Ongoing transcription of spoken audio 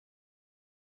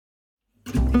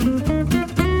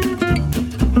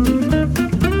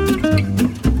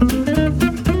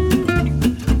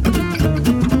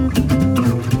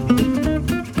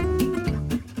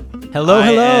Hello.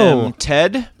 I am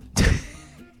Ted.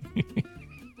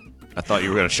 I thought you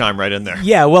were going to chime right in there.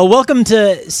 Yeah, well, welcome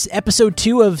to episode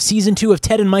 2 of season 2 of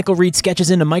Ted and Michael read sketches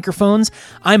into microphones.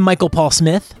 I'm Michael Paul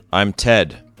Smith. I'm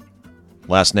Ted.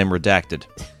 Last name redacted.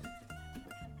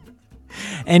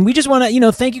 And we just want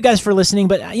to, thank you guys for listening,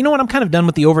 but you know what? I'm kind of done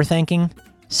with the overthanking.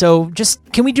 So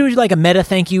can we do like a meta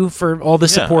thank you for all the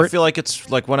support? I feel like it's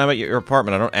like when I'm at your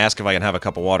apartment, I don't ask if I can have a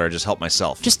cup of water. I just help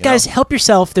myself. Just, guys, help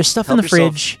yourself. There's stuff in the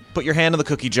fridge. Put your hand in the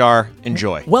cookie jar.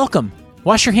 Enjoy. Welcome.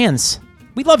 Wash your hands.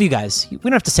 We love you guys. We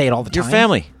don't have to say it all the time. Your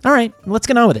family. All right, let's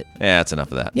get on with it. Yeah, that's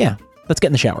enough of that. Yeah, let's get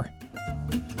in the shower.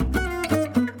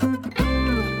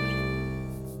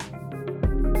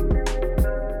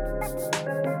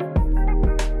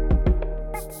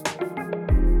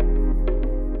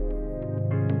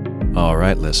 All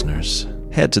right, listeners,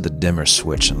 head to the dimmer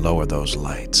switch and lower those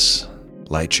lights.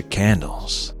 Light your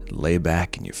candles and lay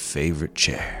back in your favorite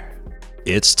chair.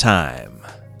 It's time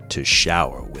to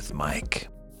shower with Mike.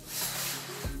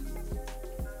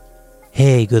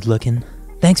 Hey, good looking.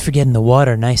 Thanks for getting the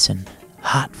water nice and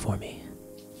hot for me.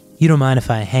 You don't mind if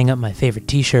I hang up my favorite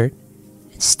t-shirt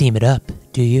and steam it up,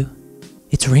 do you?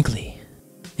 It's wrinkly,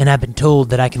 and I've been told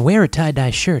that I can wear a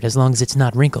tie-dye shirt as long as it's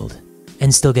not wrinkled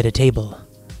and still get a table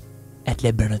at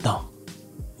Le Bernardin.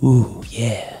 Ooh,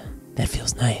 yeah, that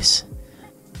feels nice.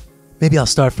 Maybe I'll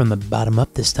start from the bottom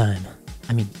up this time.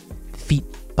 I mean, feet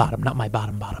bottom, not my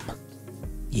bottom.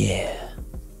 Yeah,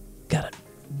 gotta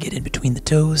get in between the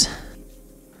toes.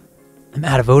 I'm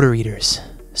out of odor eaters,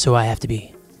 so I have to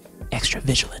be extra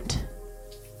vigilant.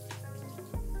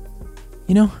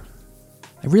 I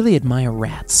really admire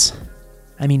rats.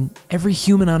 I mean, every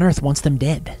human on Earth wants them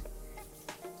dead.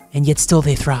 And yet still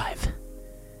they thrive.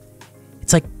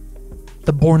 It's like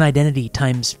the Bourne Identity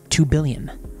times 2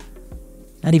 billion.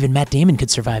 Not even Matt Damon could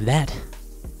survive that.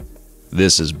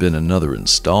 This has been another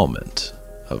installment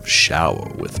of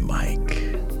Shower with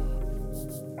Mike.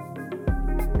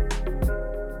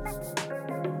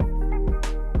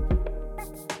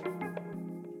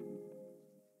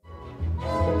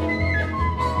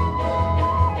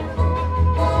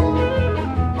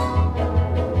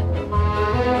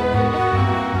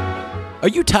 Are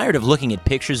you tired of looking at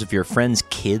pictures of your friends'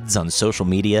 kids on social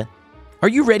media? Are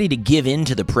you ready to give in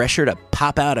to the pressure to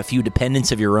pop out a few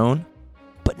dependents of your own?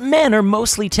 But men are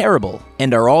mostly terrible,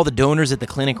 and are all the donors at the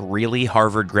clinic really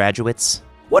Harvard graduates?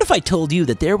 What if I told you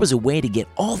that there was a way to get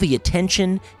all the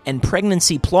attention and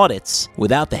pregnancy plaudits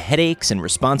without the headaches and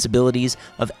responsibilities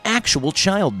of actual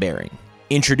childbearing?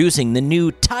 Introducing the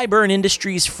new Tyburn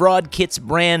Industries Fraud Kits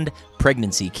brand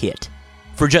Pregnancy Kit.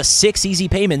 For just 6 easy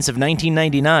payments of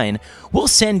 $19.99, we'll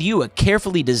send you a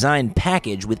carefully designed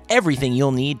package with everything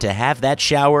you'll need to have that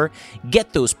shower,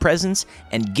 get those presents,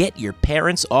 and get your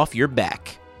parents off your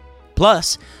back.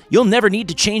 Plus, you'll never need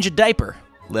to change a diaper,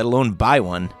 let alone buy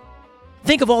one.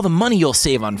 Think of all the money you'll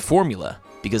save on formula,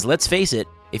 because let's face it,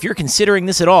 if you're considering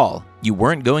this at all, you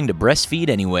weren't going to breastfeed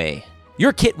anyway.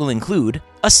 Your kit will include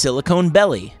a silicone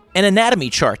belly, an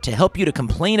anatomy chart to help you to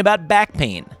complain about back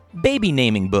pain, baby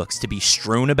naming books to be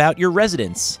strewn about your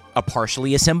residence, a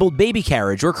partially assembled baby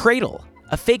carriage or cradle,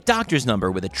 a fake doctor's number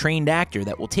with a trained actor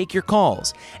that will take your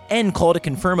calls and call to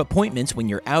confirm appointments when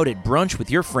you're out at brunch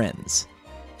with your friends,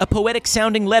 a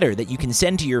poetic-sounding letter that you can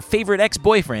send to your favorite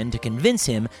ex-boyfriend to convince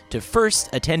him to first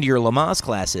attend your Lamaze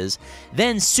classes,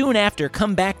 then soon after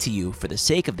come back to you for the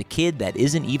sake of the kid that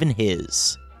isn't even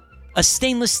his. A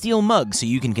stainless steel mug so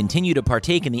you can continue to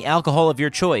partake in the alcohol of your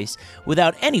choice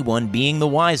without anyone being the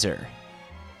wiser.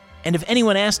 And if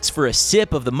anyone asks for a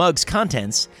sip of the mug's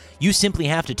contents, you simply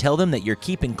have to tell them that you're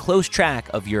keeping close track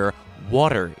of your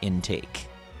water intake.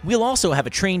 We'll also have a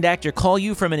trained actor call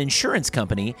you from an insurance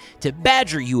company to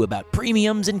badger you about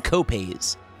premiums and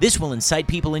copays. This will incite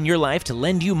people in your life to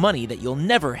lend you money that you'll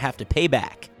never have to pay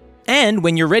back. And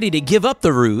when you're ready to give up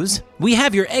the ruse, we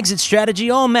have your exit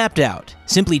strategy all mapped out.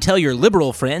 Simply tell your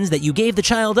liberal friends that you gave the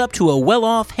child up to a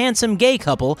well-off, handsome gay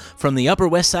couple from the Upper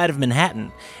West Side of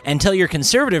Manhattan, and tell your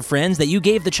conservative friends that you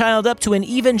gave the child up to an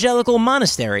evangelical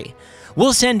monastery.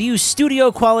 We'll send you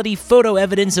studio-quality photo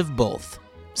evidence of both.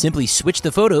 Simply switch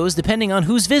the photos depending on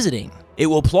who's visiting. It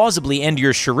will plausibly end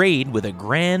your charade with a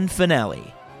grand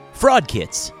finale. Fraud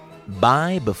Kits.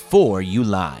 Buy before you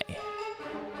lie.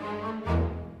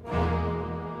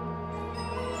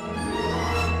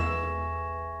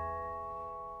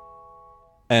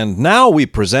 And now we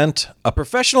present a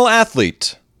professional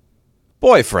athlete.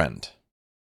 Boyfriend.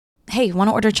 Hey, want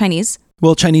to order Chinese?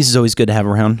 Well, Chinese is always good to have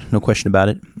around, no question about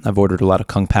it. I've ordered a lot of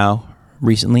Kung Pao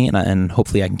recently, and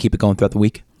hopefully I can keep it going throughout the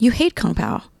week. You hate Kung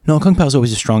Pao. No, Kung Pao is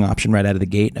always a strong option right out of the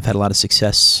gate. I've had a lot of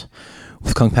success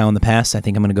with Kung Pao in the past. I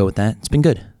think I'm going to go with that. It's been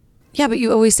good. Yeah, but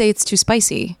you always say it's too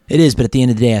spicy. It is, but at the end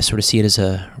of the day, I sort of see it as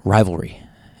a rivalry.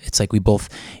 It's like we both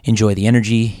enjoy the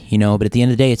energy, but at the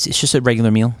end of the day, it's just a regular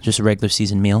meal, just a regular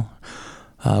seasoned meal.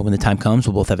 When the time comes,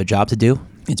 we'll both have a job to do.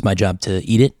 It's my job to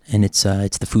eat it, and it's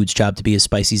the food's job to be as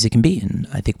spicy as it can be. And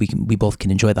I think we both can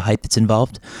enjoy the hype that's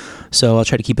involved. So I'll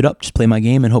try to keep it up, just play my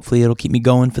game, and hopefully it'll keep me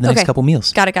going for the next couple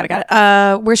meals. Got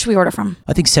it. Where should we order from?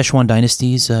 I think Szechuan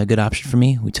Dynasty is a good option for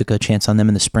me. We took a chance on them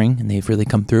in the spring, and they've really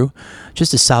come through.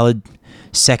 Just a solid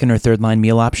second or third line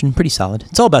meal option, pretty solid.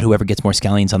 It's all about whoever gets more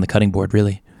scallions on the cutting board,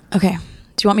 really. Okay.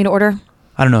 Do you want me to order?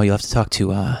 I don't know. You'll have to talk to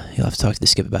the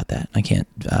skip about that. I can't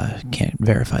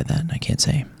verify that. I can't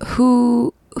say.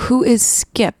 Who is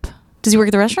Skip? Does he work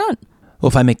at the restaurant? Well,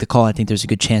 if I make the call, I think there's a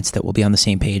good chance that we'll be on the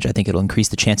same page. I think it'll increase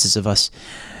the chances of us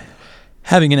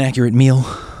having an accurate meal.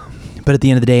 But at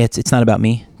the end of the day, it's not about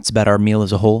me. It's about our meal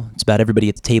as a whole. It's about everybody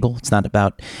at the table. It's not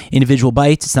about individual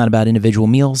bites. It's not about individual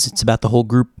meals. It's about the whole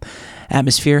group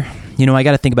atmosphere. I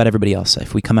got to think about everybody else.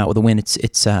 If we come out with a win,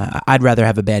 it's I'd rather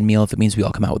have a bad meal if it means we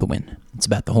all come out with a win. It's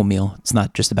about the whole meal. It's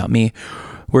not just about me.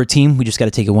 We're a team. We just got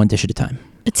to take it one dish at a time.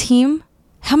 A team?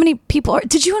 How many people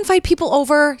did you invite people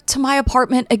over to my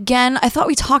apartment again? I thought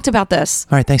we talked about this.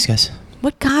 All right, thanks, guys.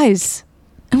 What guys?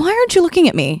 And why aren't you looking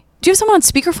at me? Do you have someone on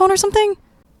speakerphone or something?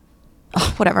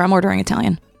 Oh, whatever, I'm ordering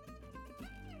Italian.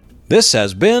 This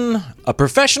has been a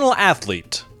professional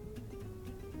athlete.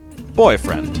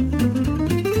 Boyfriend.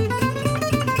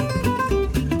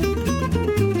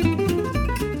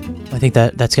 I think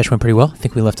that sketch went pretty well. I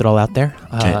think we left it all out there.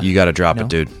 You got to drop it,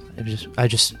 dude. I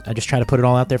just try to put it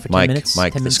all out there for 10 minutes.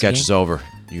 Mike, 10 the minutes sketch is over.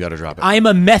 You got to drop it. I'm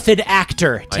a method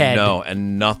actor, Ted. I know,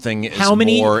 and nothing is How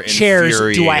many more chairs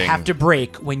infuriating. do I have to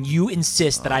break when you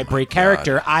insist that I break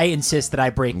character? God. I insist that I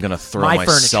break I'm going to throw my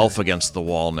myself furniture. against the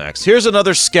wall next. Here's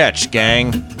another sketch,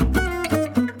 gang.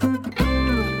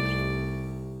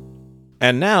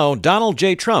 And now, Donald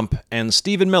J. Trump and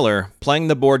Stephen Miller playing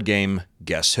the board game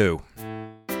Guess Who?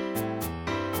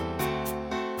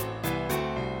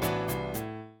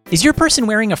 Is your person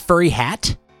wearing a furry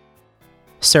hat?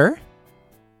 Sir?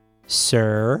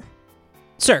 Sir?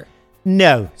 Sir?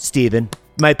 No, Stephen.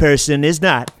 My person is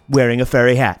not wearing a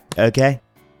furry hat, okay?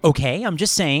 Okay, I'm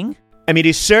just saying. I mean,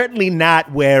 he's certainly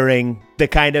not wearing the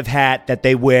kind of hat that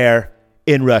they wear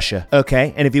in Russia,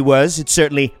 okay? And if he was, it's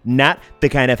certainly not the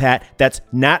kind of hat that's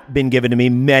not been given to me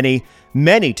many,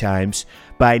 many times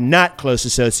by not close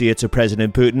associates of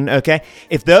President Putin, okay?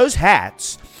 If those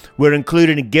hats were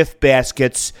included in gift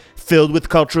baskets filled with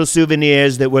cultural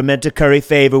souvenirs that were meant to curry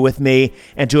favor with me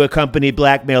and to accompany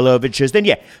blackmail overtures, then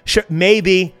yeah, sure,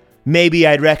 maybe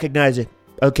I'd recognize it,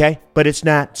 okay? But it's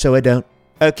not, so I don't,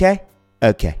 okay?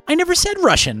 Okay. I never said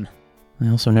Russian. I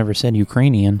also never said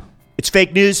Ukrainian. It's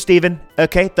fake news, Stephen,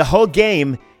 okay? The whole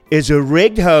game is a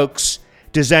rigged hoax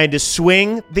designed to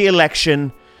swing the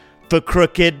election for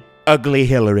crooked, ugly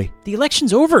Hillary. The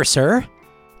election's over, sir.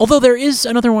 Although there is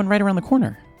another one right around the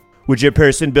corner. Would your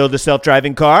person build a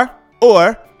self-driving car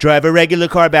or drive a regular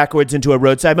car backwards into a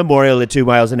roadside memorial at 2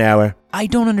 miles an hour? I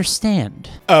don't understand.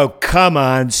 Oh, come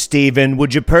on, Stephen.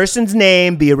 Would your person's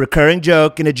name be a recurring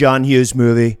joke in a John Hughes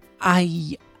movie?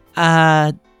 I'm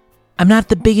not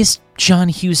the biggest John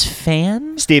Hughes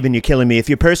fan. Stephen, you're killing me. If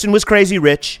your person was crazy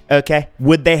rich, okay,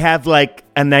 would they have like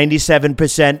a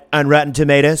 97% on Rotten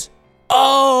Tomatoes?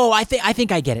 Oh, I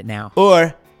think I get it now.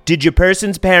 Or did your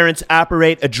person's parents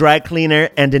operate a dry cleaner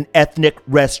and an ethnic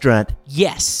restaurant?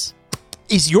 Yes.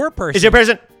 Is your person... Is your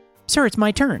person... Sir, it's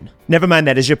my turn. Never mind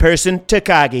that. Is your person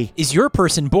Takagi? Is your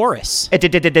person Boris? I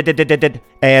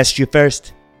asked you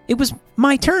first. It was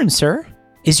my turn, sir.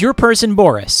 Is your person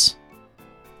Boris?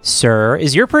 Sir,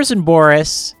 is your person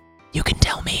Boris? You can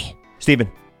tell me.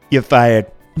 Stephen, you're fired.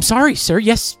 I'm sorry, sir.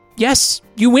 Yes,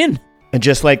 you win. And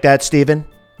just like that, Stephen,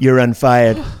 you're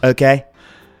unfired, okay?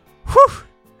 Whew.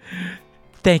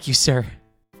 Thank you, sir.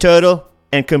 Total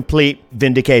and complete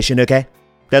vindication, okay?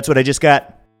 That's what I just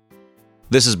got.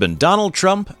 This has been Donald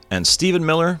Trump and Stephen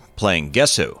Miller playing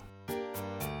Guess Who?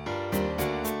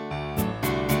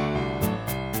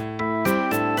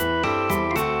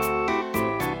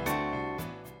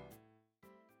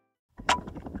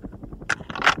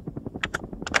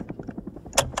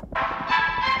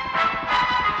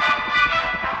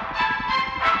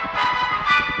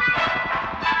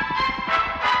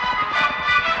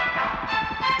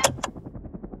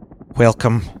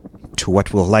 Welcome to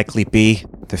what will likely be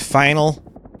the final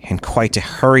and quite a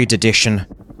hurried edition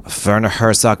of Werner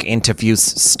Herzog Interviews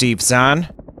Steve Zahn.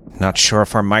 Not sure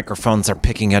if our microphones are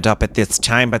picking it up at this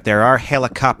time, but there are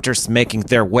helicopters making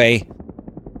their way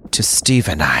to Steve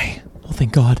and I. Oh,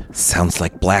 thank God. Sounds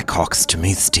like Blackhawks to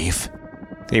me, Steve.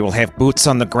 They will have boots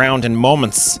on the ground in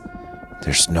moments.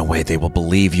 There's no way they will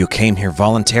believe you came here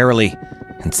voluntarily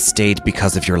and stayed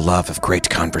because of your love of great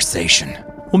conversation.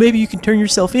 Well, maybe you can turn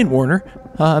yourself in, Warner.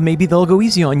 Maybe they'll go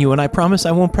easy on you, and I promise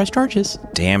I won't press charges.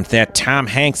 Damn that Tom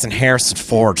Hanks and Harrison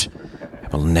Ford.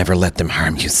 I will never let them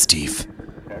harm you, Steve.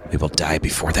 We will die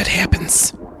before that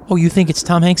happens. Oh, you think it's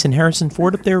Tom Hanks and Harrison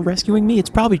Ford up there rescuing me? It's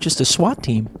probably just a SWAT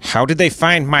team. How did they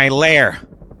find my lair?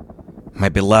 My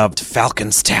beloved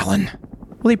Falcon's Talon.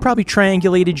 Well, they probably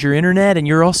triangulated your internet, and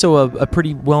you're also a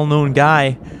pretty well-known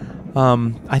guy.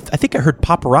 I think I heard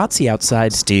paparazzi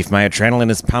outside. Steve, my adrenaline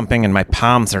is pumping and my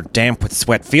palms are damp with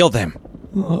sweat. Feel them.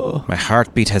 My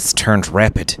heartbeat has turned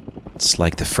rapid. It's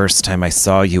like the first time I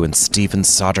saw you in Steven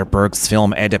Soderbergh's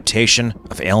film adaptation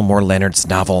of Elmore Leonard's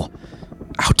novel,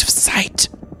 Out of Sight.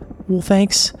 Well,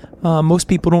 thanks. Most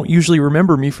people don't usually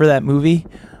remember me for that movie.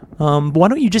 Why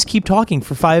don't you just keep talking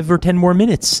for 5 or 10 more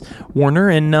minutes, Warner,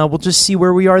 and we'll just see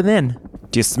where we are then.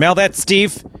 Do you smell that,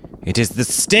 Steve? It is the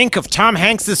stink of Tom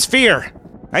Hanks's fear.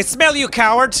 I smell you,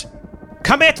 coward.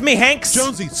 Come at me, Hanks.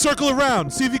 Jonesy, circle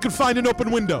around. See if you can find an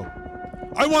open window.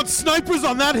 I want snipers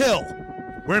on that hill.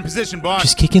 We're in position, boss.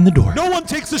 Just kick in the door. No one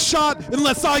takes a shot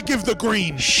unless I give the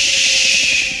green.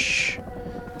 Shh.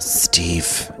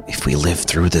 Steve, if we live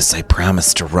through this, I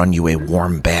promise to run you a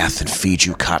warm bath and feed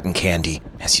you cotton candy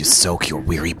as you soak your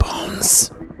weary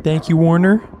bones. Thank you,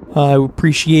 Warner. I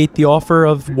appreciate the offer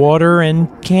of water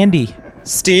and candy.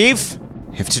 Steve,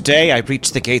 if today I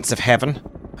reach the gates of heaven,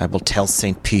 I will tell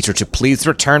St. Peter to please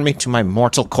return me to my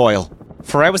mortal coil,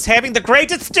 for I was having the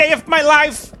greatest day of my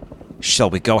life.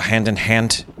 Shall we go hand in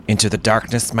hand into the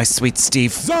darkness, my sweet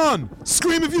Steve? Zahn,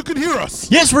 scream if you can hear us.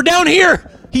 Yes, we're down here!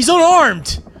 He's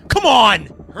unarmed! Come on!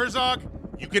 Herzog,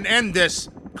 you can end this.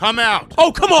 Come out.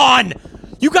 Oh, come on!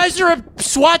 You guys are a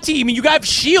SWAT team and you have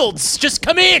shields. Just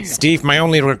come in! Steve, my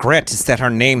only regret is that our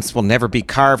names will never be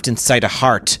carved inside a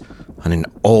heart on an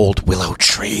old willow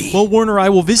tree. Well, Warner, I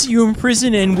will visit you in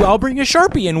prison and I'll bring a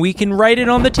Sharpie and we can write it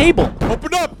on the table.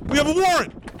 Open up. We have a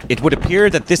warrant. It would appear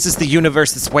that this is the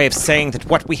universe's way of saying that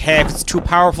what we have is too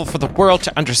powerful for the world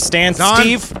to understand, Don,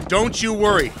 Steve. Don't you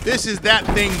worry. This is that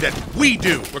thing that we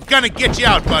do. We're gonna get you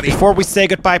out, buddy. Before we say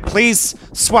goodbye, please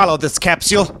swallow this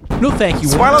capsule. No, thank you,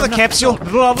 Swallow Warner. the capsule.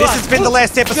 This has been the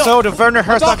last episode of Werner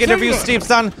Herzog Interviews Steve's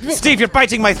son. Steve, you're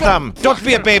biting my thumb. Don't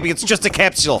be a baby. It's just a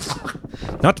capsule.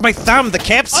 Not my thumb, the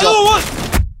capsule.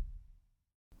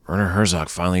 Werner Herzog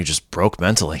finally just broke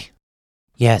mentally.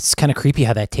 Yeah, it's kind of creepy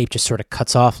how that tape just sort of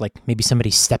cuts off, like maybe somebody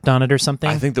stepped on it or something.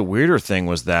 I think the weirder thing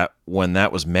was that when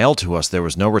that was mailed to us, there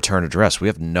was no return address. We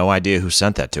have no idea who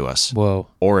sent that to us. Whoa.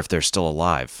 Or if they're still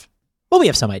alive. Well, we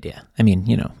have some idea. I mean,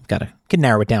 can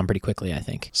narrow it down pretty quickly, I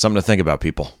think. Something to think about,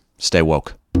 people. Stay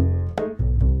woke.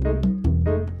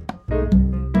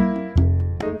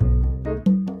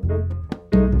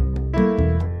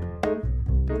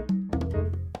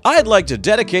 I'd like to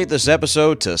dedicate this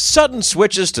episode to sudden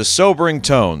switches to sobering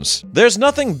tones. There's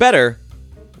nothing better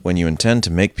when you intend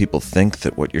to make people think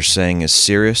that what you're saying is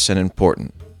serious and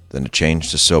important than to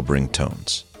change to sobering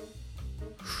tones.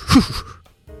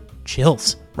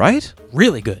 Chills. Right?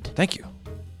 Really good. Thank you.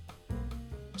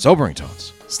 Sobering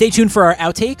tones. Stay tuned for our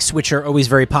outtakes, which are always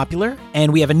very popular.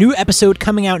 And we have a new episode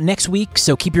coming out next week,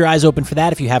 so keep your eyes open for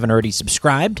that if you haven't already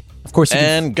subscribed. Of course,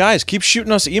 And guys, keep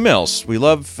shooting us emails. We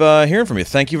love hearing from you.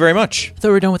 Thank you very much. I thought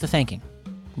we were done with the thanking,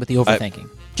 with the overthanking.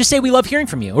 Just say we love hearing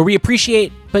from you, or we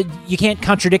appreciate, but you can't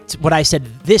contradict what I said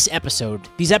this episode.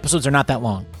 These episodes are not that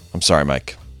long. I'm sorry,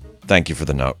 Mike. Thank you for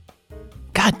the note.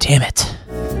 God damn it.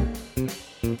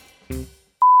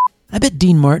 I bet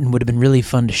Dean Martin would have been really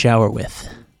fun to shower with.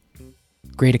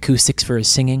 Great acoustics for his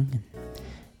singing.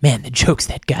 Man, the jokes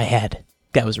that guy had.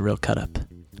 That was a real cut-up.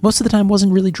 Most of the time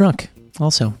wasn't really drunk.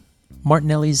 Also,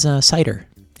 Martinelli's cider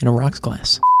in a rocks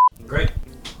glass. Great.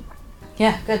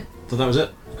 Yeah, good. Thought that was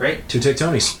it. Great. 2 Take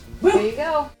Tonys. There you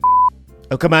go.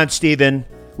 Oh, come on, Steven.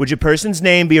 Would your person's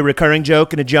name be a recurring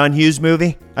joke in a John Hughes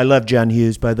movie? I love John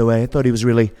Hughes, by the way. I thought he was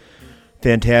really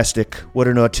fantastic. What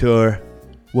an auteur.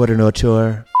 What an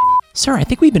auteur. Sir, I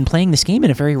think we've been playing this game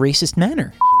in a very racist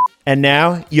manner. And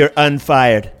now you're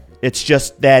unfired. It's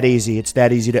just that easy. It's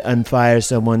that easy to unfire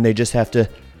someone. They just have to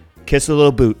kiss a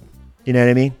little boot. You know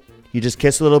what I mean? You just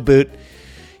kiss a little boot.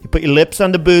 You put your lips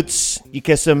on the boots. You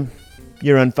kiss them.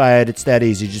 You're unfired. It's that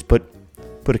easy. Just put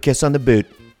a kiss on the boot.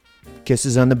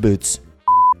 Kisses on the boots.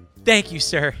 Thank you,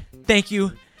 sir. Thank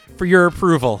you for your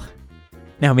approval.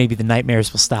 Now maybe the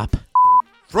nightmares will stop.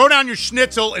 Throw down your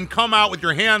schnitzel and come out with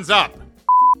your hands up.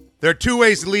 There are two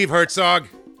ways to leave, Herzog.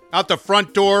 Out the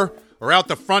front door, or out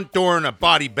the front door in a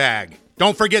body bag.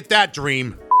 Don't forget that,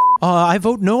 Dream. I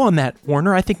vote no on that,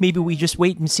 Warner. I think maybe we just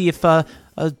wait and see if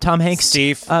Tom Hanks...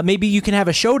 Steve. Maybe you can have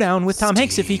a showdown with Tom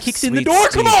Hanks if he kicks in the Sweet door.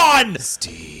 Steve. Come on!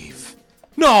 Steve.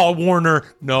 No,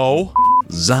 Warner. No.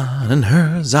 Zahn and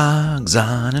Herzog,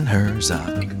 Zahn and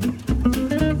Herzog.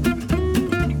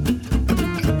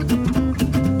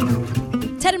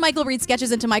 Ted and Michael Read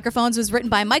Sketches into Microphones was written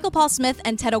by Michael Paul Smith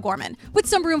and Ted O'Gorman, with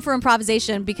some room for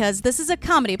improvisation because this is a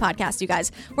comedy podcast, you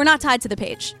guys. We're not tied to the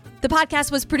page. The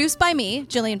podcast was produced by me,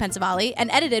 Jillian Pensavalli, and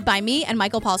edited by me and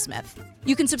Michael Paul Smith.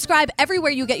 You can subscribe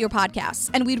everywhere you get your podcasts,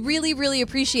 and we'd really, really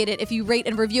appreciate it if you rate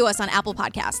and review us on Apple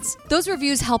Podcasts. Those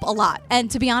reviews help a lot,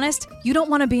 and to be honest, you don't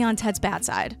want to be on Ted's bad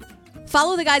side.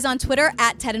 Follow the guys on Twitter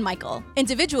at Ted and Michael,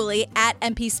 individually at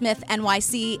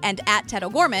MPSmithNYC and at Ted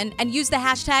O'Gorman, and use the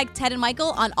hashtag Ted and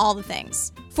Michael on all the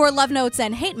things. For love notes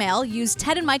and hate mail, use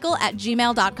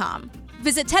tedandmichael@gmail.com.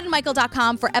 Visit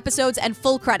tedandmichael.com for episodes and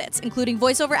full credits, including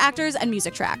voiceover actors and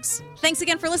music tracks. Thanks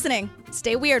again for listening.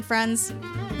 Stay weird, friends.